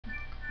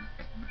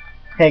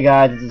Hey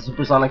guys, this is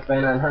Supersonic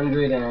Fan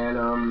 900,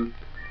 and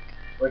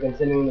we're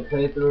continuing the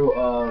playthrough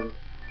of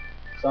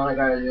Sonic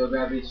Zero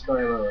Gravity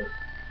Story Mode.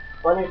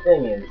 Funny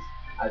thing is,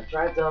 I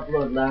tried to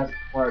upload last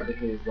part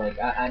because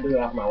I do it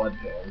off my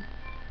webcam,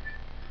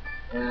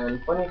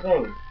 and funny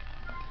thing,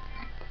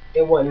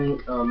 it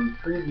wouldn't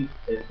preview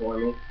it for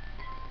me,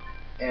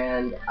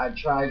 and I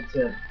tried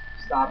to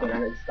stop it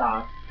and it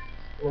stopped,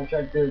 and I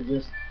tried to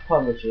just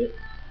publish it,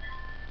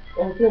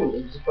 and it didn't.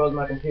 It just froze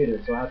my computer,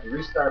 so I have to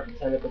restart for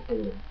technical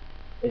things.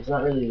 It's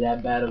not really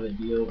that bad of a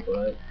deal,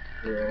 but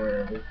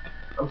whatever.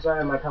 I'm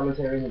sorry my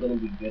commentary isn't gonna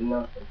be good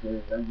enough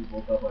because I just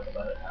woke up like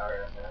about an hour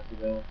and a half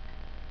ago.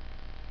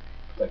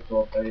 It's like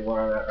 12:30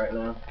 where I'm at right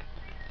now.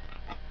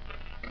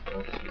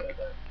 Let's see what I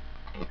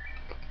got.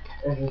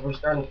 And since we're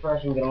starting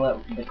fresh, I'm gonna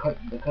let the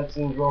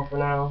cutscenes roll for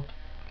now,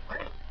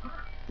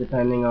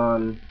 depending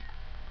on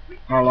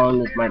how long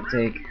this might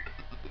take.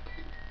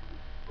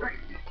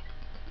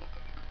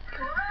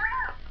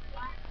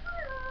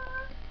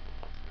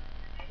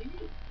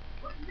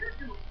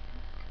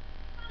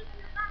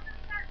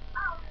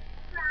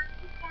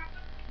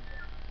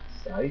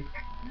 Psych.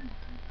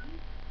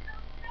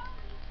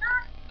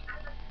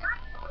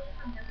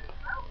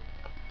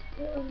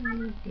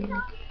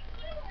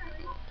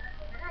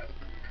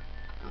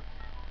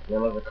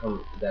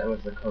 That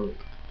must have come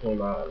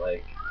came out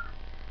like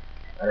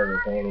out of the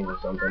paintings or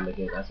something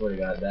because I swear to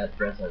God that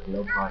dress has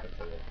no pockets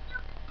in it.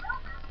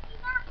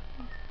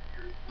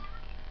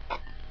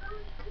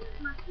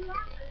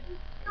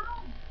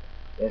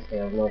 Yes, they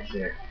have no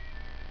shit.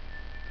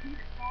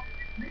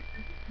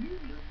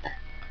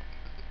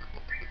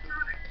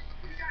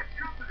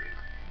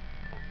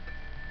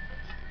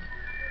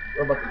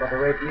 We're about to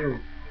rape you.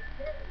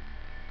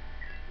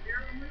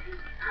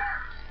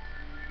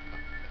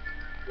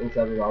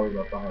 Inside is always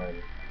left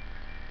behind.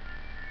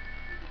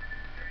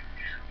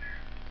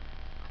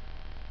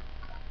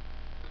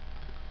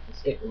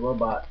 Escape the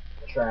robot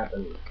trap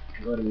and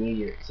go to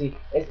Meteor. See,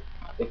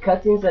 the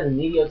cutscene says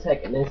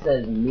Meteotech and then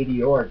says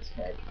Meteor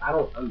Tech. I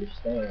don't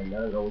understand. I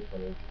don't know which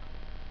one is.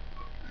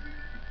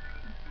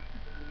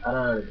 I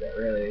don't understand.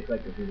 Really, it's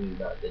like confusing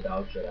about the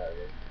dog shit out of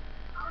it.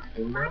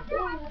 Do my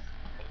best.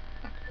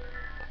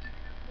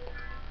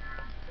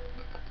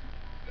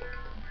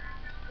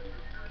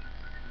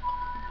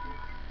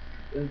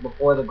 This is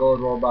before the gold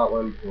robot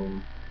went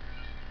boom.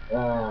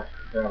 Ah,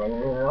 crap. I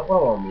want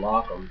to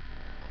unlock them.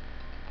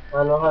 I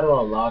don't know how to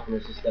unlock them.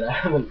 It's just that I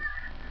haven't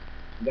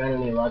got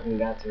any luck and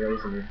got to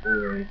racing the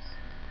free race.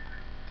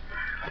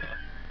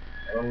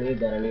 I don't need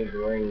that. I need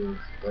rings.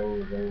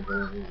 Rings.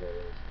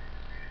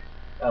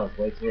 That was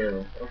way too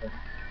early. Okay.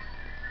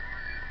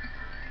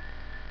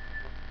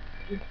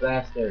 You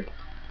bastard.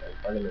 In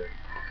front of me.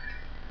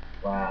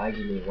 Wow, I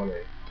just need one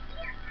ring.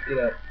 See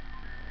that?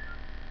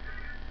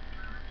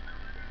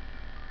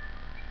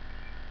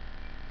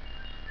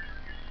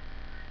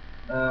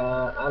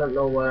 I don't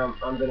know what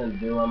I'm gonna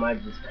do. I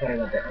might just cut it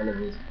at the end of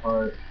this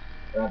part,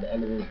 or at the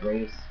end of this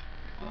race,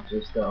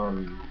 just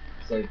to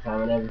save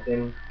time and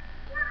everything.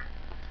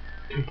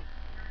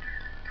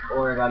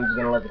 Or if I'm just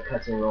gonna let the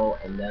cutscene roll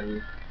and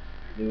then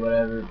do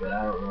whatever, but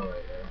I don't know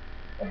right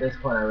now. At this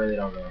point, I really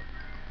don't know.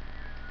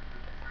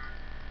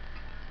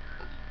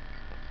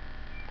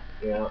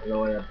 You know, the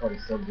way that part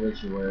is so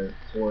glitchy, where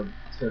to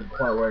the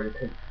point where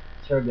the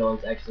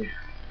turbulence actually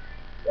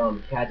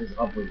catches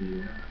up with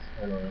you. It's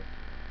kind of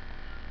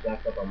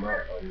jacked up on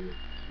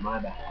my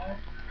behalf,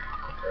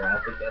 or I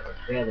think that's a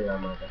failure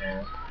on my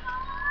behalf.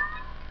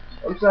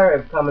 I'm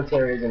sorry if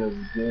commentary isn't as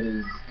good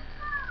as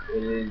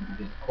it is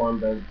because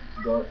cornbread,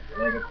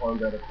 mega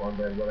cornbread or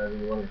cornbread, whatever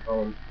you want to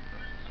call him.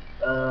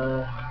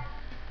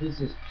 He's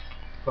just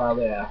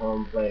probably at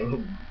home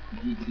playing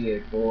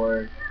GTA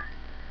 4.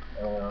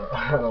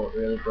 I don't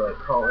really feel like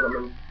calling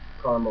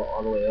him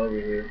all the way over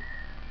here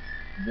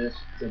just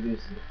to do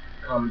some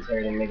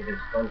commentary and make this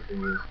fun for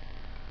you.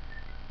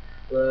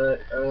 But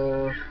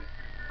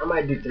I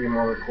might do 3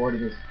 more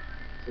recordings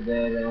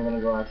today. Then I'm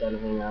gonna go outside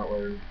and hang out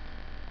or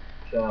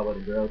chill out with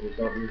the girls or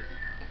something.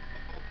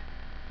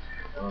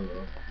 I don't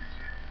know.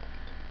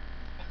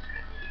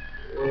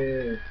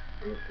 Yeah,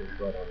 let's just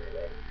go down the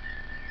road.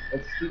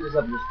 Let's speed this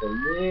up just a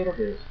little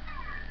bit.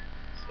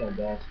 Just kind of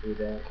dash through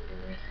that.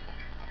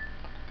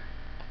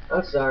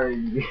 I'm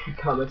sorry,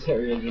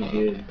 commentary isn't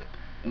good,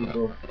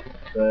 people,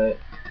 but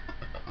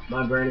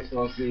my brain is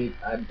still asleep.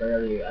 I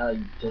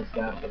just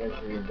got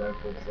finished eating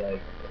breakfast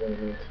like 20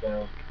 minutes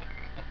ago.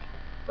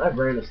 My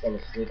brain is still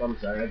asleep. I'm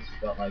sorry. I just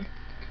felt like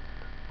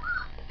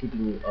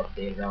keeping you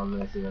updated on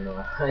this, even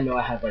though I know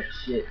I have like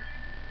shit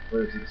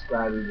for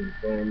subscribers and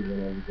fans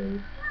and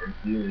everything and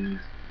views.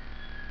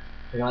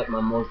 I think like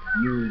my most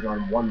views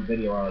on one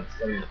video are like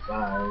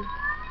 75.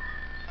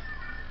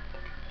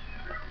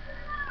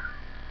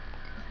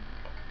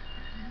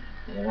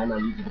 And I had my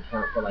YouTube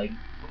account for like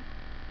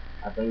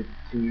I think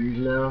 2 years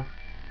now.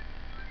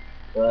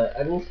 But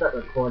I didn't start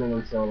recording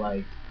until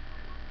like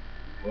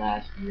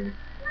last year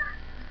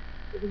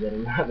because I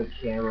didn't have a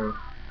camera.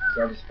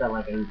 So I just spent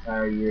like an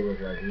entire year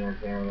with like no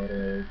camera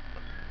literally.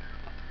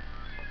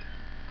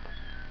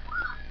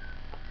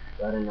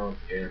 so I didn't know what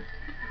to do.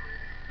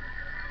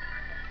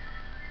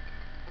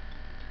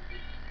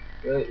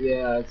 But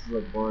yeah, it's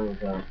like boring as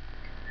hell.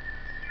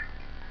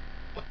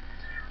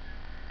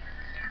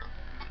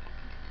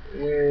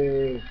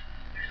 Yay.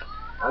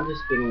 I'm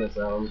just speaking this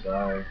out, I'm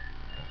sorry.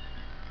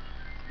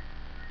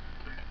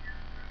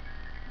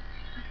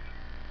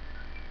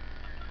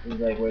 It's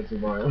like way too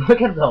boring.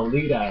 Look at the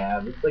lead I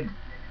have. It's like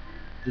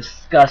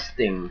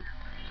disgusting.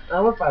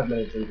 We're 5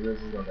 minutes into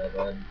this, is not that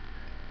bad.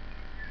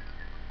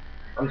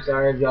 I'm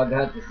sorry if y'all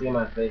got to see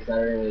my face. I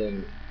really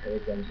didn't pay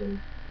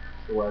attention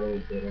to whether you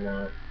did or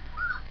not.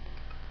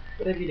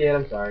 But if you did,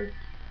 I'm sorry.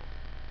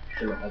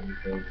 See my ugly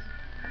face.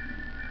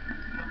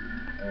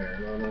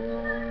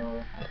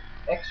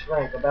 X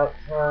rank about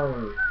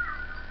time.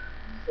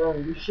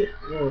 Son, you shit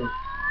me.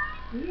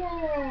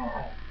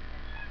 Yeah.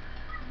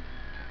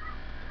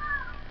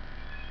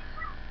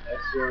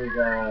 I swear to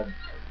God.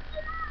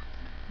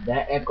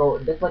 That echo,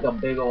 that's like a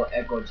big old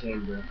echo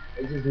chamber.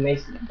 It just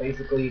makes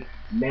basically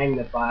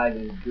magnifies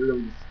and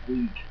really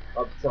squeak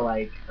up to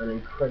like an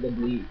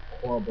incredibly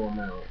horrible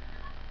amount.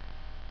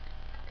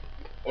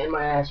 And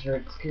my ass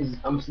hurts because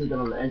I'm sleeping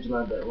on the edge of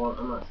my bed. Well,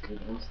 I'm not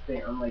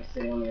sleeping. I'm like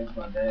sitting on the edge of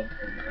my bed.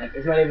 And, like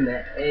it's not even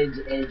the edge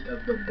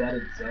of the bed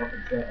itself.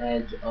 It's the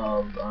edge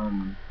of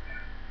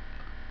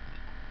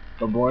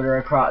the border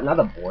across. Not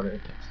the border.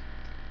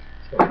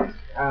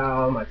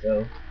 Ow, my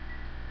toe.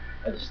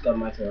 I just stubbed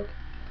my toe.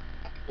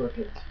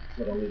 Perfect.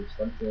 That's what I need to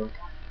stub toe.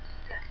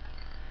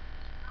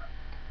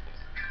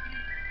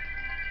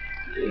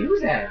 Hey,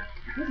 who's that?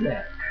 Who's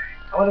that?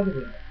 I wonder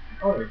who that.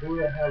 I wonder who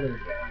the hell is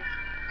that?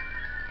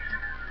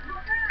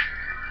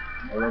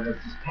 I wonder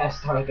if just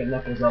passed Sonic and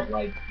Knuckles up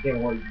like they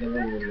weren't in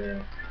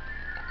there.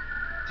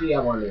 Gee, I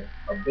wonder.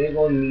 A big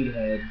old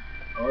meathead,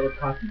 a little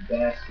cocky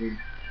bastard,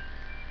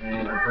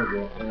 and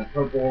a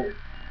purple.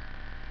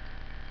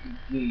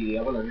 Gee,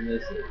 I wonder who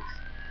this is.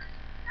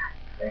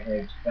 That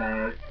hedge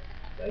bag,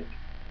 like.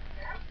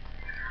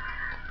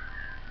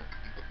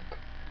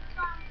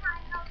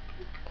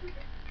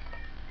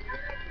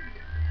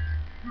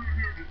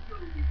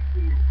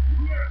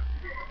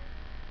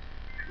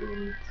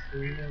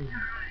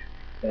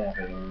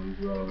 Babylon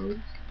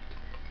Road.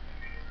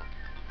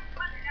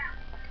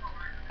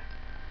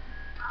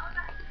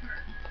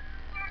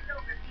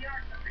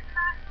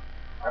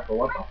 Apple,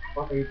 what the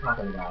fuck are you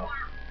talking about?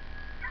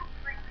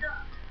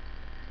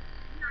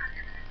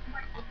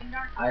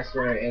 I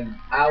swear, if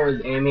I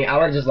was aiming, I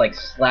would just like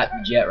slap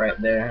Jet right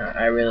there.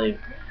 I really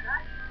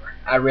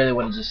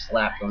would have just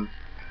slapped him.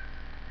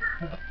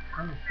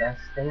 I'm the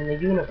best thing in the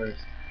universe.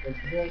 And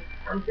today,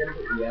 I'm gonna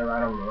put yeah,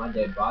 right on my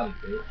dead body,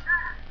 bitch.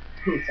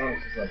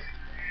 Sonic's just like,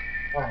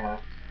 haha,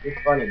 you're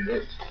funny,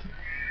 bitch.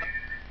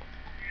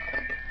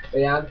 But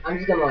yeah, I'm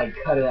just gonna like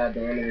cut it at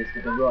the end of this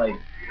because we're like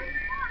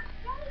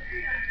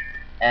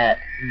at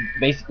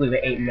basically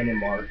the 8-minute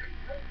mark.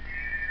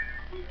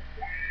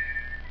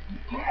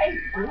 Hey,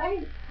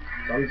 wait.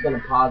 So I'm just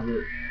gonna pause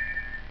it.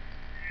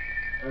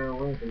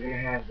 Wait, they're gonna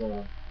have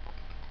the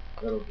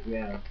little,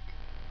 yeah.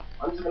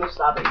 I'm just gonna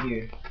stop it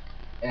here.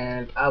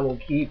 And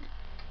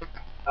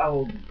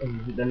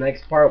the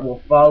next part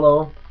will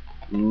follow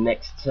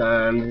next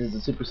time. This is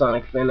the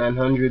Supersonic Fan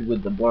 900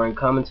 with the boring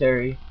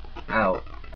commentary. Out.